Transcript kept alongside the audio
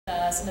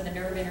some of the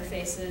nerve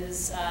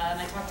interfaces, and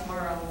I talk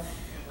tomorrow.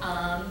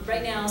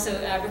 Right now, so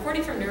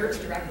recording from nerves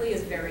directly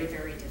is very,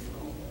 very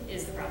difficult,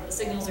 is the problem. The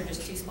signals are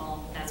just too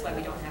small. That's why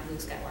we don't have Luke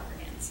Skywalker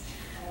hands.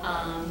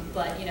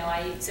 But you know,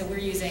 so we're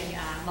using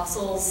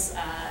muscles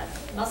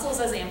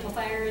as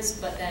amplifiers,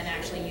 but then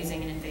actually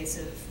using an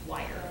invasive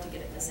wire to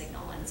get at the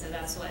signal. And so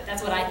that's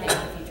what I think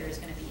the future is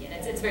going to be. And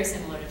it's very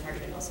similar to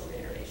targeted muscle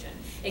reinnervation,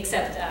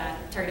 except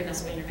targeted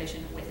muscle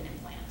reinnervation with an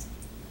implant.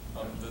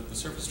 The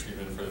surface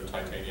treatment for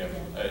titanium,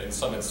 in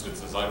some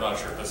instances, I'm not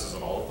sure if this is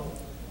in all of them.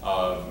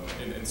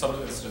 In some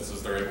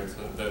instances, they're able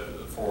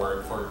to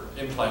for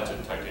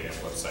implanted titanium,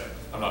 let's say.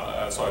 I'm not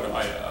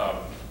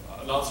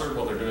I'm not certain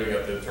what they're doing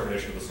at the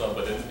termination of the stub,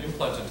 but in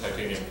implanted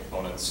titanium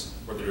components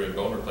where they're doing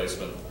bone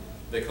replacement,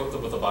 they coat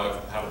them with a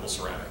biocompatible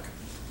ceramic.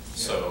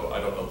 So I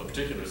don't know the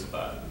particulars of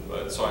that,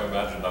 but so I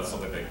imagine that's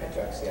something they.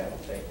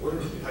 What are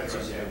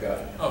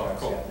the Oh,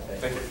 cool.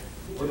 Thank you.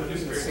 What are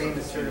the same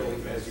material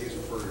as used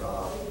for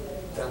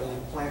dental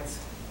implants?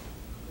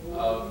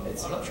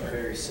 It's I'm not sure.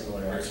 very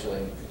similar,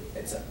 actually.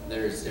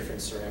 There's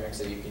different ceramics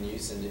that you can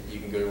use, and you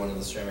can go to one of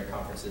the ceramic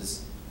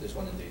conferences. There's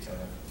one in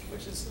Daytona,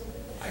 which is,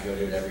 I go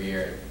to it every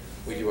year.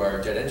 We do our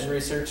jet engine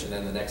research, and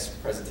then the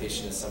next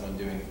presentation is someone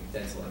doing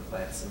dental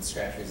implants and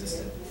scratch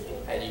resistant.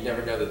 And you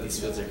never know that these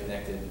fields are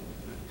connected.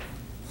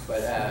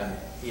 But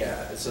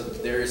yeah, so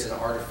there is an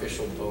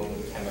artificial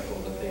bone chemical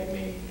that they've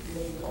made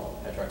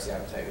called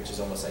hydroxyapatite, which is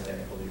almost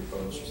identical to your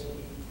bones.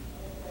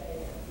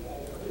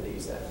 They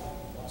use that.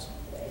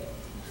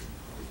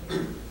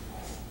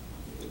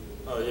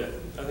 Yeah,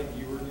 I think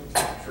you were.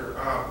 Sure.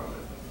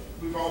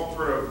 We've all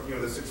heard of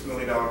the $6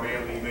 million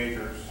man lead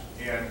majors,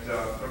 and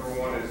number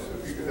one is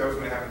if that was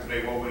going to happen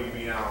today, what would he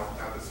be now?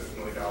 Not the $6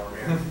 million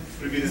man.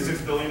 Would it be the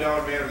 $6 billion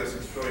man or the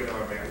 $6 trillion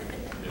man?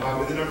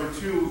 And then number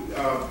two,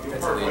 that's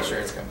the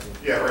insurance company.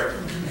 Yeah, right.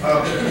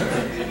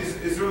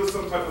 Is there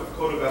some type of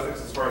code of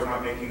ethics as far as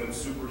not making them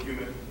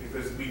superhuman?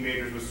 Because lead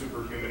majors with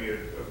superhuman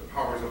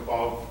powers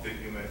above the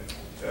human.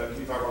 Can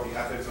you talk about the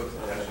ethics of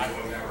potentially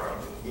going that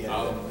route?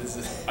 Yeah,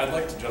 I'd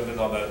like to jump in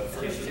on that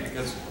first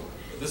because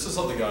this is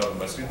something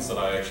my students and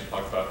I actually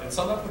talked about. In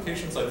some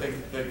applications, I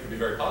think they could be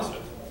very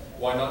positive.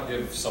 Why not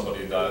give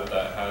somebody that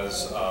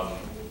has a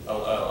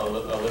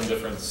limb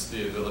difference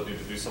the ability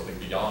to do something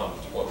beyond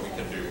what we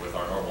can do with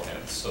our normal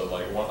hands? So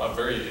like a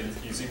very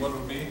easy one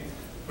would be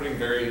putting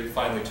very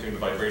finely tuned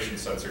vibration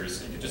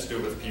sensors. You could just do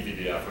it with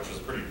PVDF, which is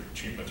a pretty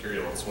cheap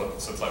material. It's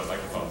what sits on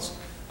microphones.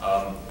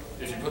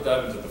 If you put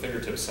that into the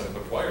fingertips and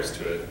hooked wires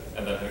to it,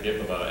 and then gave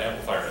them an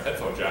amplifier and a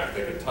headphone jack,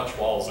 they could touch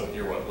walls and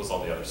hear what was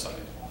on the other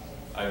side.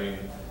 I mean,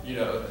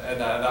 and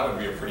that would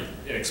be a pretty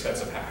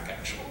inexpensive hack,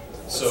 actually.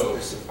 So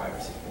there's some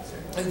privacy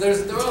concerns. And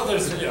there's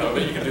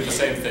but you can do the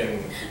same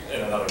thing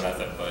in another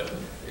method,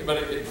 but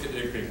it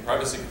could be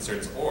privacy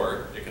concerns,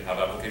 or it could have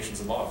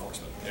applications in law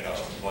enforcement.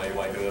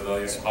 Like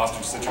the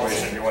hostage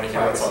situation. You want to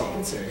hear what's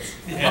on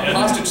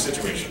hostage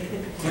situation.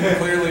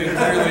 Clearly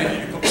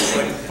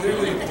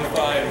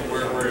define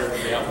where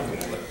the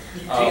applicable.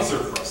 These are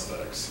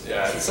prosthetics.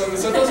 Yeah, so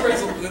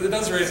it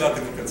does raise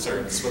ethical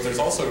concerns, but there's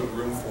also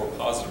room for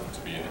positive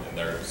to be in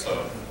there.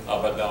 So,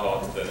 but now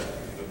on to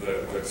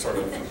the sort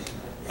of.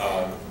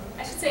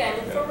 I should say I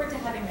look forward to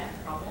having that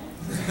problem.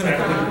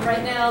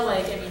 Right now,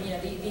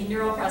 the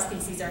neural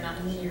prostheses are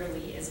not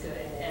nearly as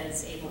good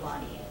as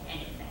able-bodied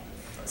anything,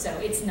 so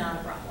it's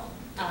not a problem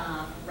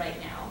right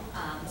now.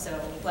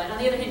 But on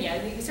the other hand,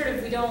 yeah,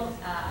 we don't.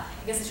 I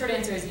guess the short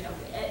answer is,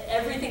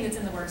 everything that's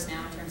in the works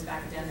now in terms of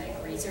academic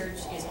research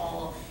is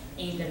all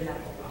aimed at a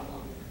medical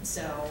problem.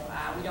 So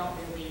we don't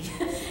really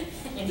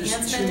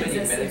enhancement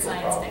exists in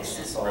science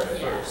fiction.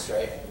 First,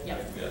 right?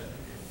 Yep. Yeah.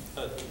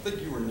 I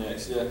think you were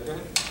next. Yeah, go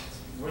ahead.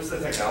 What is the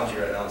technology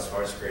right now as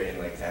far as creating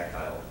like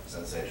tactile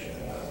sensation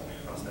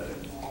prosthetic?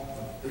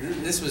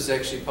 This was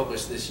actually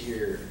published this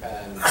year,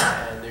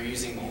 and they're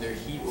using either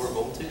heat or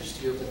voltage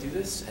to be able to do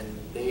this, and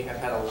they have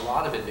had a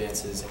lot of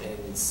advances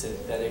in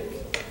synthetic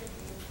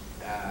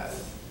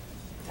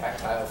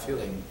tactile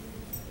feeling,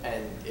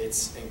 and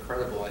it's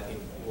incredible. I think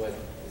what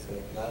is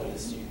going to come out of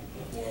this.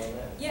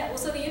 Yeah, well,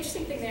 so the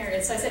interesting thing there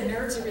is, so I said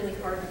nerves are really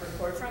hard to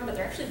record from, but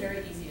they're actually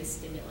very easy to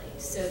stimulate.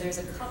 So there's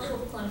a couple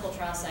of clinical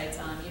trial sites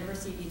on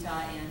University of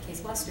Utah and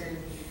Case Western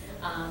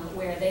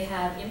where they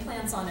have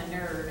implants on a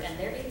nerve, and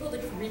they're able to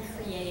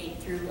recreate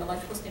through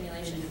electrical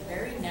stimulation a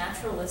very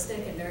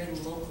naturalistic and very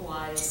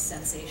localized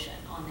sensation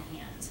on the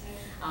hand.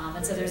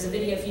 And so there's a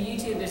video, if you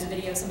YouTube, there's a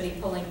video of somebody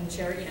pulling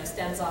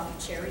stems off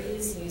of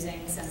cherries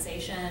using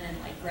sensation and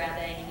like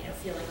grabbing and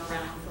feeling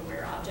around for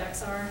where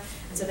objects are.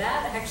 And so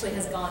that actually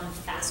has gone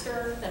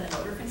faster than the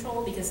motor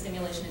control because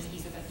stimulation is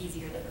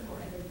easier than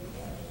recording.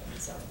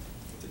 So.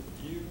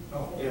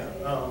 Oh, yeah.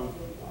 I'll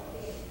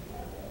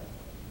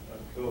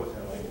go with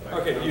that.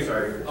 Okay, I'm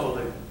sorry.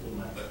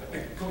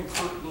 Going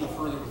a little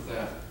further with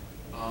that,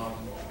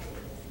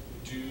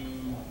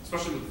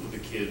 especially with the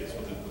kids,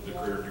 with the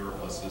greater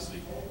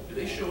neuroplasticity, do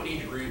they show any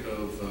degree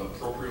of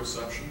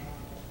proprioception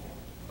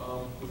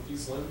with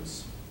these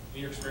limbs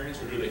in your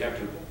experience, or do they have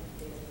to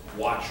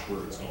watch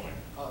where it's going?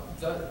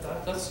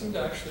 That seemed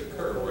to actually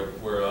occur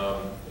where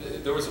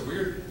there was a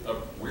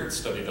weird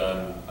study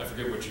done, I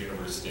forget which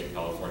university in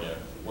California,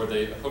 where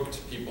they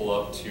hooked people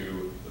up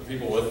to,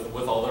 people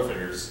with all their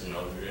fingers, you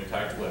know,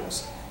 intact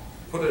limbs,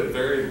 put a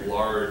very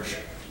large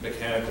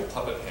mechanical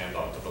puppet hand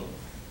onto them,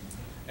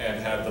 and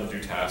had them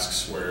do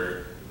tasks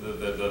where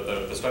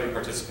the study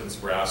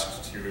participants were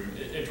asked to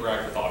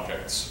interact with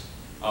objects.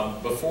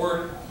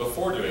 Before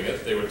doing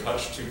it, they would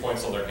touch 2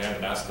 points on their hand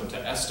and ask them to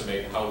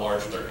estimate how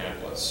large their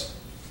hand was.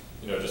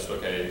 You know, just,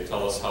 okay,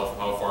 tell us how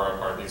far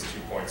apart these 2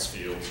 points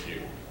feel to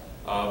you.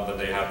 Then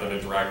they had them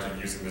interact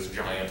using this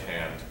giant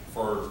hand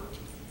for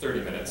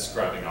 30 minutes,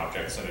 grabbing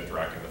objects and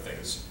interacting with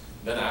things.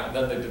 Then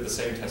they did the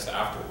same test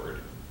afterward,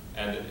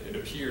 and it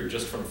appeared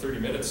just from 30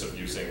 minutes of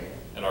using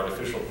an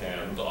artificial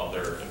hand on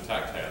their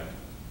intact hand,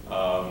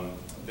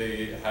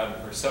 they had a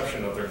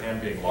perception of their hand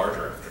being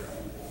larger after.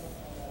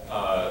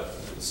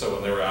 So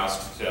when they were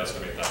asked to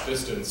estimate that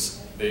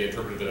distance, they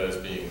interpreted it as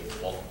being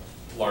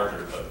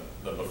larger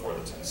than before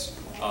the test.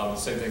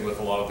 Same thing with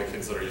a lot of the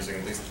kids that are using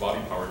at least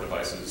body-powered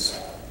devices.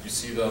 You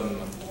see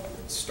them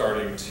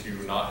starting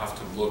to not have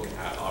to look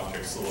at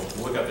objects.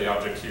 They'll look at the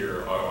object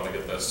here, oh, I want to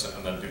get this,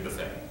 and then do the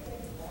thing,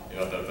 you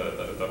know,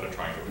 that they're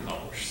trying to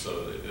accomplish.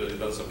 So it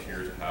does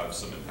appear to have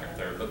some impact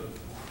there. But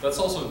that's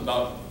also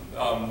not,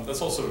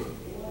 that's also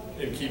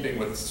in keeping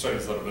with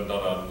studies that have been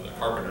done on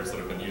carpenters that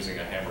have been using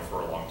a hammer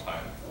for a long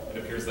time. It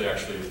appears they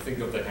actually think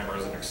of the hammer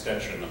as an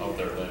extension of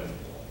their limb.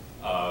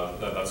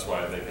 That's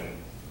why they can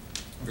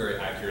very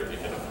accurately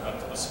hit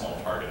a small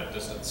target at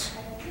distance.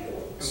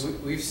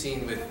 We've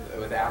seen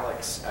with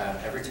Alex,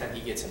 every time he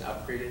gets an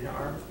upgraded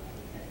arm,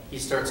 he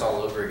starts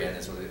all over again,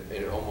 is what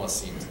it almost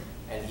seems.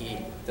 And he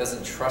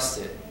doesn't trust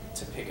it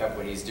to pick up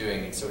what he's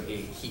doing, and so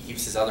he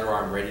keeps his other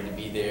arm ready to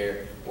be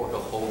there, or he'll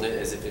hold it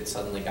as if it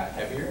suddenly got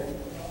heavier.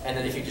 And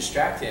then if you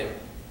distract him,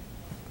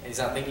 and he's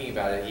not thinking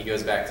about it, he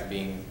goes back to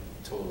being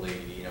totally,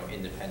 you know,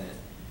 independent.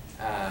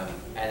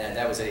 And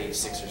that was at age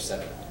 6 or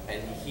 7.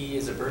 And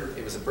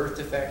it was a birth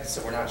defect,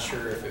 so we're not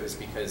sure if it was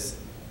because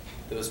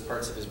those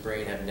parts of his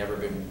brain have never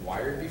been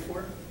wired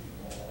before.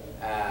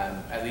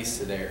 At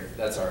least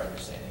that's our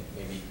understanding.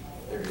 Maybe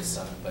there is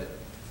some, but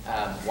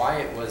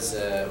Wyatt was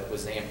an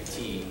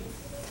amputee,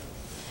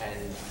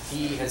 and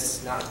he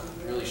has not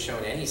really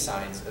shown any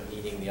signs of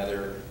needing the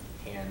other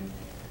hand.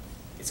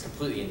 It's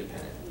completely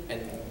independent,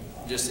 and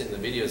just in the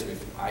videos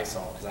I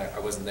saw, because I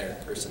wasn't there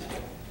in person,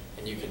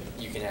 and you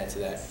can add to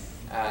that.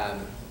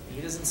 He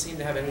doesn't seem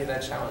to have any of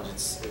that challenge.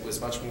 It was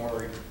much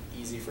more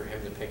easy for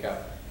him to pick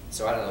up.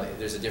 So I don't know,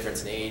 there's a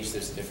difference in age,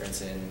 there's a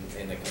difference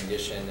in the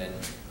condition, and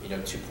you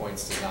know, 2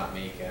 points does not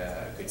make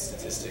good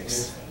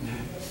statistics.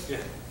 Yeah.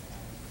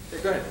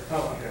 Go ahead.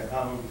 Oh,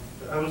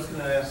 okay. I was going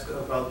to ask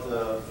about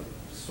the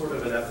sort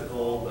of an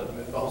ethical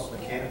but also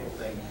mechanical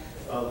thing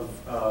of,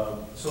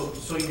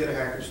 so you get a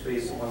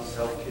hackerspace that wants to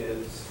help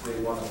kids, they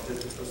want to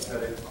fit the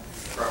prosthetic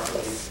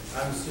properly.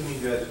 I'm assuming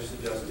you guys are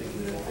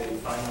suggesting that if they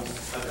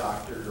find a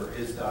doctor or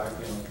his doc,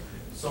 you know,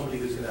 somebody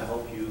who's going to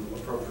help you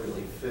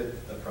appropriately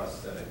fit the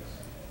prosthetics,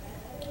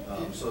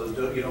 so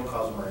that you don't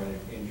cause more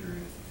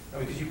injury. I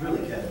mean, because you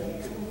really can.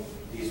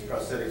 These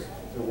prosthetics,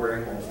 they're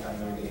wearing all the time,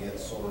 they're going to get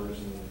sores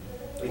and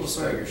like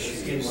your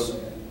shoes,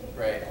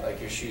 right?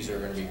 Like your shoes are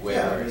going to be way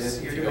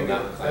worse. You're going to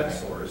get bed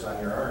sores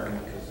on your arm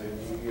because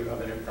you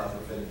have an improper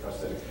fitted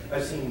prosthetic.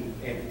 I've seen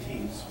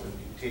amputees when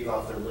you take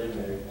off their limb,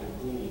 they're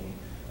bleeding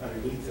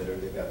underneath it, or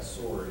they've got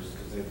sores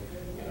because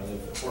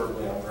they've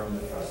horribly outgrown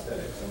their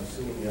prosthetics. I'm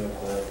assuming you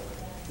have the.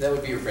 That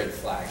would be a red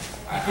flag.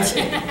 I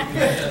think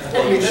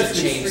well, that's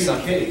an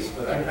extreme case,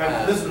 but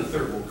this is a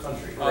third world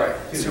country. Right.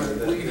 So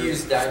we could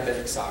use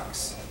diabetic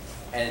socks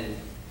and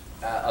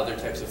other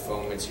types of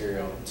foam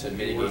material to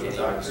mitigate any of those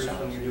challenges.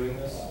 When you're doing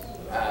this?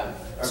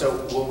 So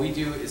what we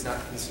do is not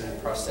considered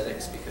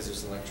prosthetics because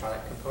there's an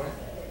electronic component.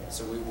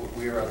 So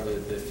we are on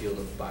the field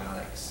of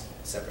bionics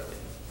separately.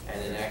 And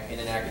in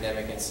an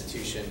academic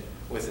institution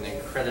with an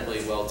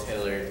incredibly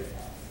well-tailored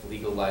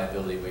legal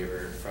liability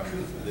waiver from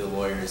the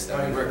lawyers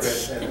that we work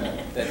with,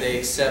 that they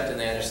accept and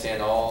they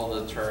understand all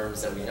the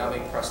terms that we not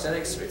make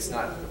prosthetics, it's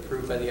not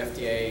approved by the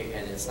FDA,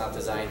 and it's not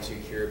designed to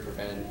cure,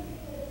 prevent,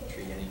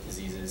 treat any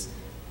diseases.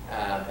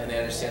 And they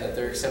understand that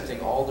they're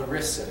accepting all the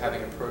risks of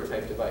having a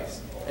prototype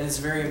device. And it's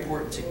very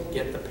important to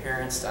get the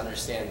parents to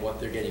understand what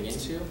they're getting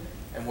into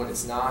and what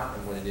it's not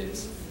and what it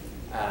is.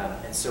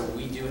 And so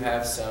we do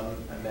have some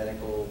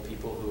medical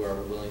people who are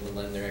willing to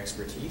lend their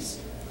expertise.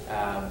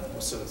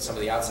 So some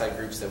of the outside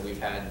groups that we've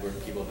had where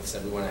people have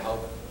said we want to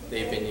help,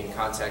 they've been in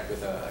contact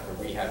with a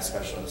rehab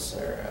specialist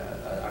or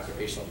an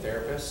occupational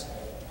therapist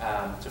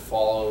to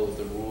follow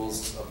the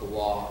rules of the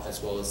law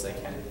as well as they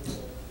can.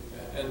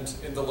 And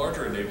in the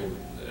larger enable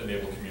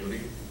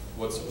community,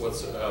 what's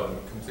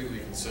completely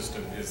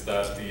consistent is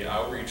that the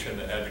outreach and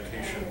the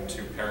education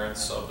to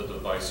parents of the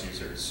device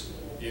users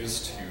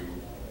is to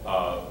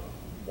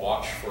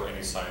watch for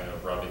any sign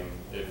of rubbing.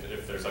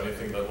 If there's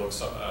anything that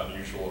looks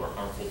unusual or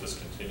harmful,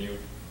 discontinue.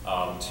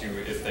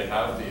 if they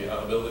have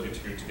the ability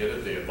to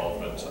get the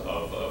involvement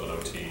of an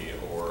OT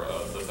or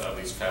at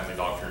least family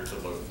doctor to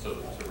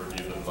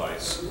review the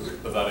device,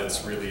 but that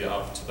it's really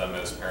up to them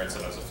as parents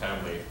and as a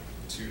family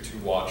to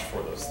watch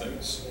for those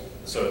things.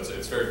 So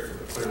it's very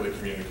clearly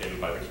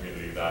communicated by the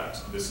community that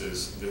this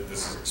is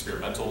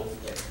experimental.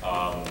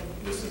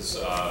 This is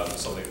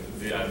something,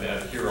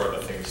 and here are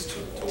the things to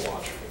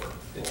watch for.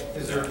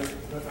 Is there,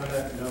 on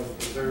that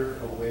note, is there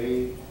a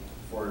way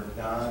for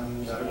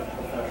non-medical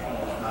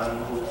professionals,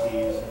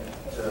 non-OTs,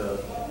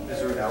 is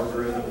there an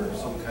algorithm or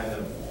some kind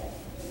of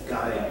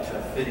guide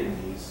to fitting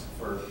these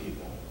for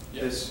people?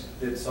 Yes.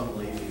 Did some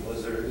lady,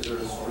 is there a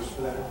source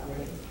for that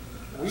information?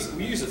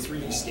 We use a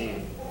 3D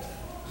scan.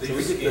 So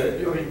we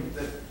get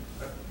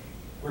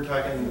we're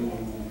talking,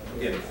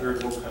 again,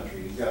 third world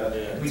country. You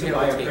gotta, we can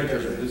buy a printer,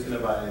 but who's gonna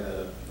buy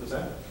the, what's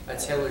that? A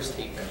Taylor's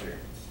tape measure.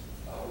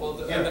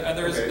 Well, and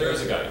there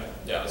is a guide.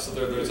 Yeah, so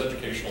there's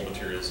educational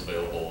materials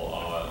available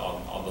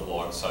on the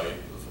blog site.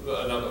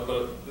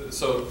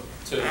 So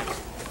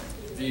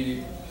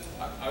in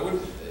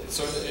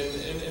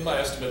my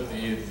estimate,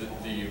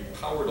 the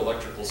powered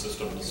electrical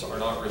systems are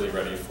not really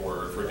ready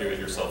for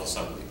do-it-yourself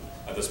assembly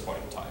at this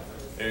point in time.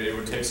 It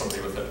would take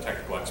somebody with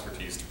technical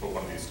expertise to put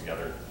one of these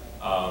together.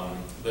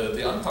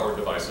 The unpowered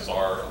devices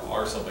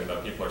are something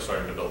that people are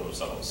starting to build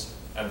themselves.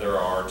 And there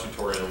are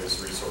tutorials,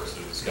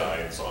 resources,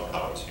 guides on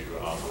how to go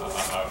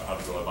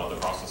about the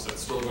process.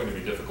 It's still going to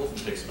be difficult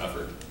and take some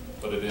effort,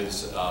 but it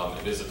is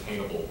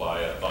attainable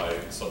by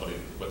somebody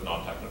with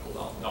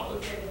non-technical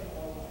knowledge.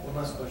 One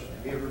last question: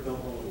 have you ever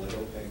built one with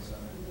Lego pegs on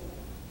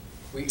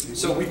it?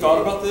 So we thought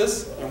about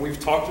this and we've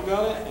talked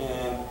about it,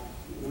 and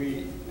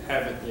we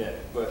haven't yet.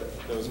 But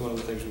that was one of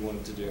the things we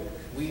wanted to do.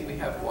 We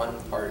have one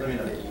part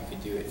that you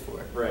could do it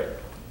for. Right.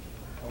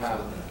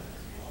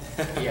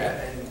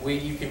 Yeah, and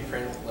you can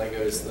print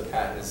Legos. The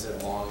patent is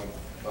long.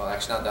 Well,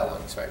 actually, not that long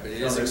expired, but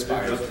it is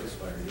expired. Just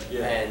expired.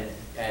 Yeah.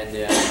 And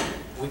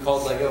we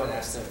called Lego and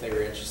asked them if they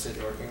were interested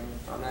in working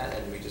on that,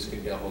 and we just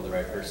couldn't get a hold of the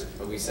right person.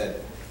 But we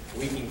said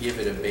we can give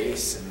it a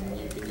base, and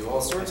you can do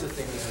all sorts of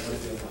things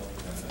with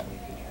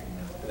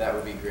it. That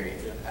would be great.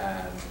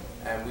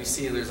 And we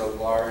see there's a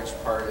large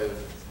part of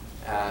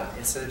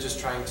instead of just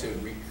trying to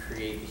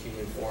recreate the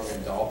human form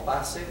in doll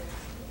plastic,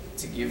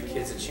 to give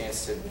kids a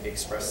chance to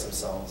express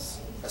themselves.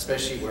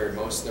 Especially where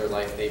most of their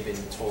life they've been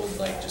told,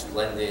 like, just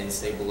blend in,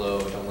 stay below,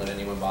 don't let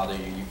anyone bother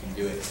you, you can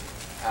do it.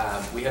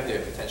 We have the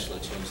potential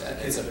to change that.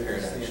 It's a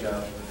paradigm shift. Stand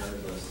out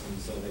regardless, and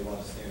so they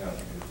want to stand out.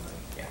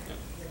 Yeah.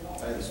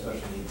 I have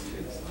special needs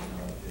kids.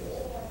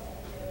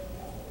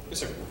 Yes,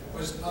 sir.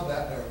 On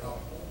that note,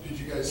 did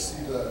you guys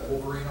see the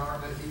Wolverine arm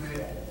that he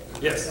made?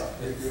 Yes.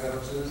 You had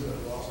upstairs, that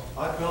was awesome.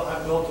 I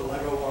built a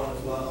Lego one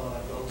as well, and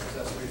I built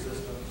accessory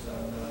systems,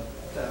 and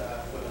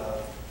I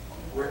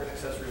put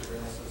accessory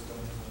rail systems.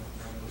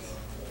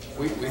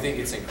 We think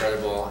it's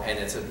incredible, and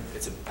it's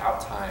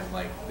about time.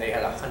 Like, they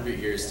had 100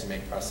 years to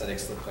make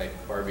prosthetics look like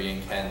Barbie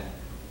and Ken,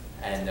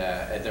 and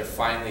they're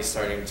finally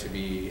starting to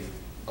be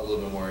a little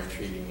bit more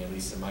intriguing, at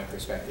least in my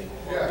perspective.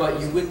 Yeah, but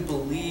you wouldn't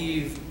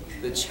believe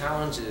the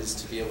challenges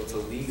to be able to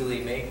legally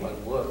make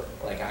one look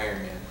like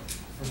Iron Man.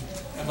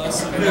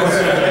 Unless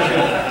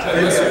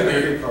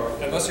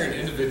you're an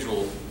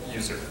individual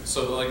user.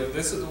 So like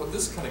this is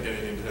kind of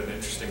getting into an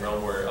interesting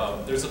realm where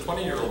there's a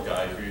 20-year-old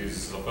guy who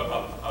uses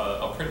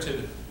a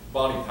printed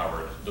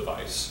body-powered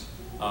device.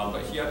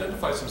 But he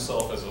identifies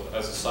himself as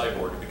a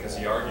cyborg because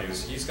he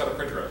argues he's got a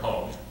printer at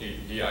home.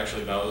 He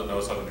actually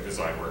knows how to do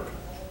design work,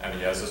 and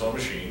he has his own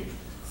machine,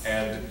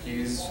 and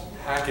he's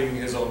hacking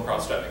his own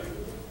prosthetic.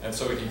 And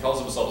so he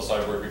calls himself a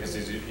cyborg because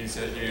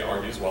he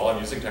argues, well, I'm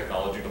using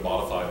technology to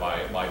modify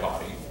my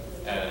body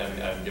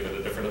and give it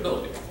a different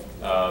ability.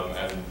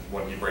 And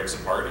when he breaks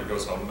apart, he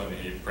goes home and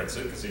he prints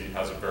it because he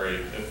has a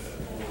very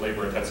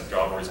labor-intensive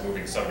job where he's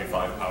moving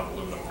 75-pound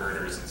aluminum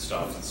girders and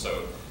stuff. And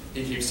so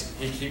he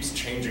keeps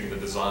changing the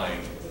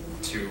design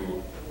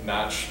to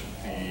match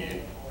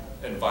the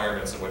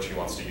environments in which he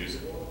wants to use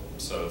it.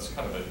 So it's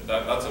kind of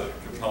that's a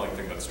compelling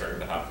thing that's starting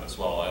to happen as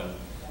well.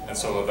 And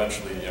so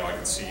eventually, I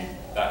can see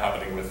that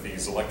happening with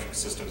these electric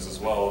systems as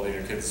well. The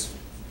kids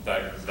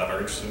that are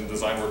interested in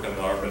design work and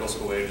are middle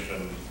school age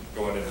and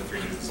going into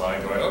 3D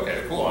design, going,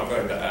 okay, cool, I'm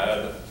going to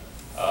add,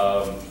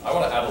 I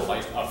want to add a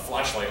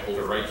flashlight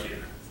holder right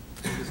here.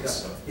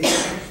 So, he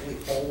can actually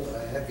hold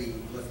a heavy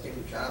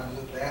lifting job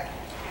with that.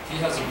 He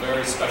has a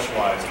very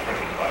specialized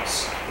printing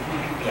device.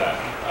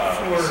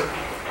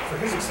 For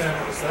his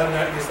example, is that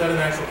an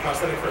actual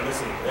prosthetic for a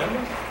missing limb,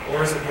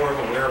 or is it more of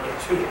a wearable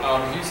tool?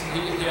 He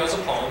has a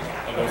palm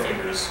and no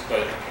fingers,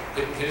 but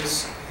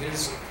his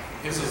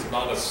is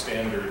not a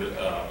standard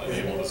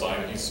enabled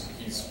design. He's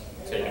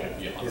taken it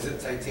beyond. Is it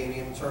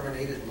titanium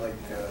terminated, like,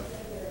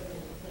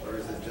 or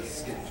is it just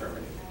skin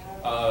terminated?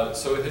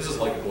 So his is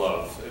like a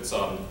glove. It's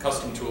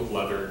custom tooled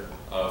leather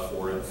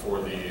for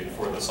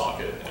the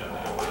socket and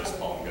where his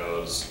palm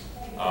goes.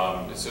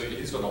 So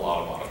he's done a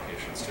lot of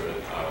modifications to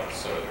it.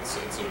 So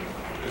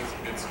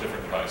it's a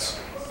different device.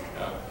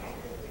 Yeah.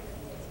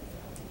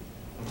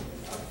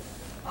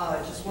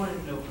 Just wanted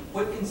to know,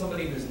 what can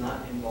somebody who's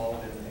not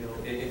involved in the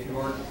field, if you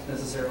aren't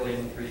necessarily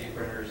in 3D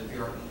printers, if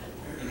you aren't,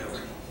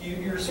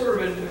 you're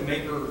sort of into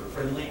maker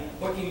friendly,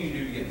 what can you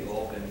do to get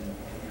involved in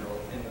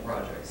the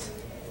projects?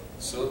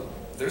 So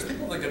there's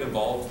people that get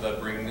involved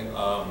that bring,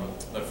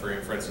 that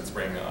for instance,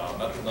 bring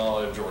medical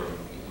knowledge or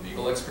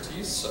legal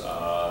expertise.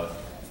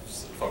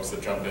 Folks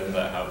that jump in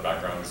that have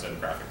backgrounds in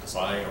graphic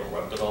design or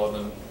web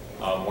development.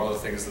 One of the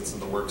things that's in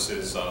the works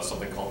is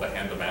something called the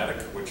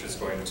Handomatic, which is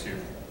going to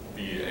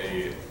be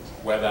a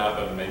web app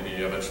and maybe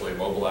eventually a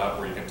mobile app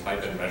where you can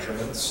type in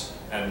measurements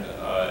and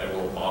it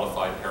will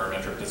modify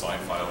parametric design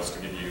files to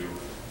give you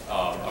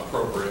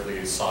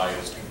appropriately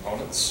sized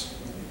components.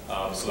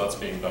 So that's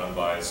being done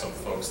by some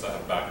folks that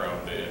have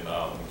background in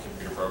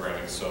computer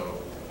programming.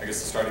 So I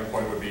guess the starting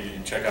point would be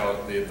check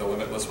out the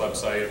Limitless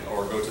website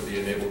or go to the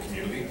Enable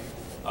community.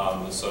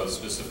 So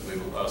specifically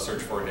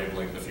search for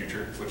Enabling the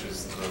Future, which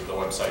is the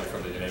website for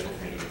the Enable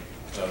community.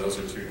 Those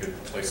are two good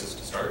places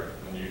to start.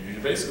 And you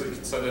basically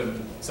can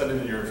send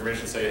in your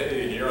information, say,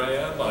 hey, here I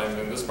am, I'm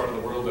in this part of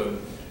the world, and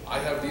I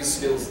have these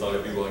skills that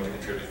I'd be willing to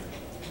contribute.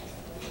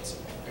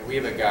 And we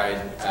have a guide,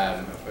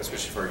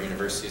 especially for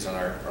universities, on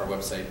our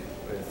website,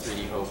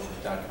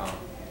 3dhope.com.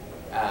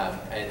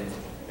 And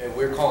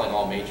we're calling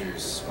all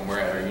majors when we're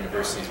at our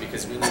universities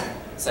because we need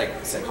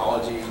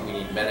psychology, we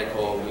need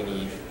medical, we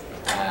need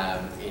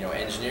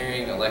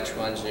engineering,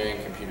 electrical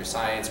engineering, computer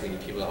science. We need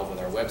people to help with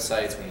our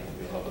websites. We need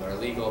people to help with our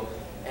legal,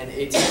 and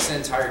it takes an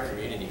entire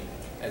community.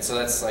 And so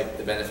that's like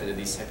the benefit of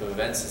these type of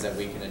events is that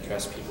we can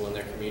address people in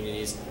their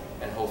communities,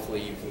 and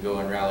hopefully you can go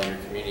and rally your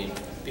community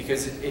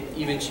because it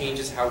even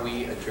changes how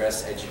we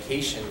address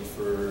education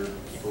for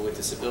people with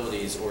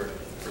disabilities or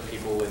for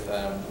people with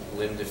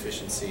limb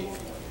deficiency,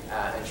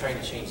 and trying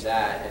to change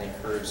that and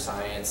encourage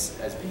science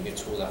as being a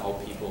tool to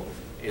help people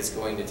is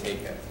going to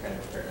take a kind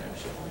of paradigm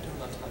shift. Are we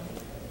doing on time?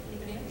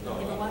 No,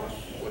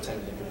 what time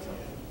did you put it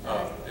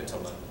on?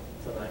 Until 9.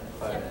 Until 9,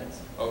 5 minutes.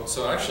 Oh,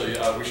 so actually,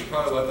 we should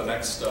probably let the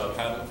next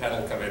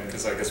panel come in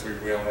because I guess we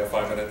only have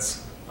 5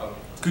 minutes.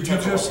 Could you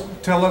just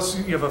tell us,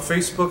 you have a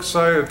Facebook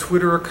site, a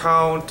Twitter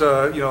account,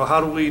 how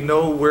do we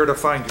know where to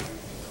find you?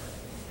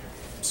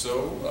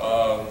 So,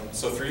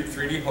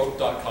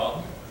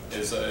 3dhope.com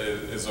is a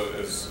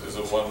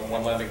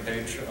one landing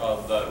page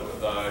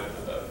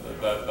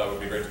that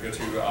would be great to go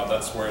to.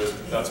 That's where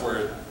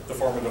the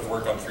formative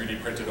work on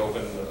 3D printed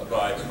open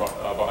by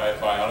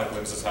bionic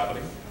limbs is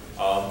happening.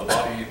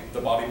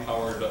 The body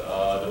powered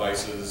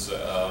devices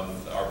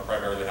are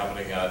primarily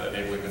happening at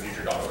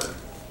enablingthefuture.org.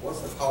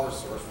 What's the power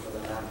source for the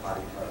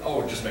non-body part?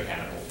 Oh, just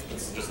mechanical.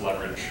 It's just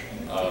leverage.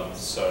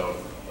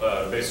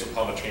 Based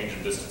upon the change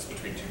in distance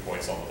between 2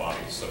 points on the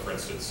body. So, for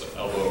instance,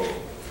 elbow.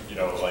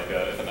 Like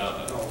if an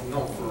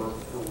No, for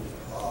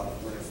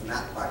when it's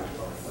not body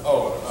part.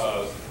 Oh,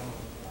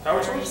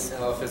 power charge?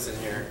 Oh, if it's in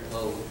here,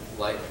 little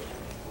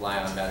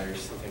lithium-ion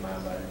batteries.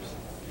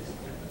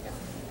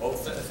 Well,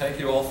 thank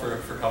you all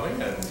for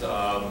coming, and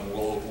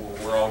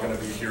we're all going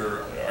to be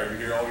here. Are you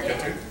here all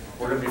weekend too?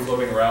 We're going to be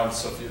floating around,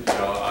 so if you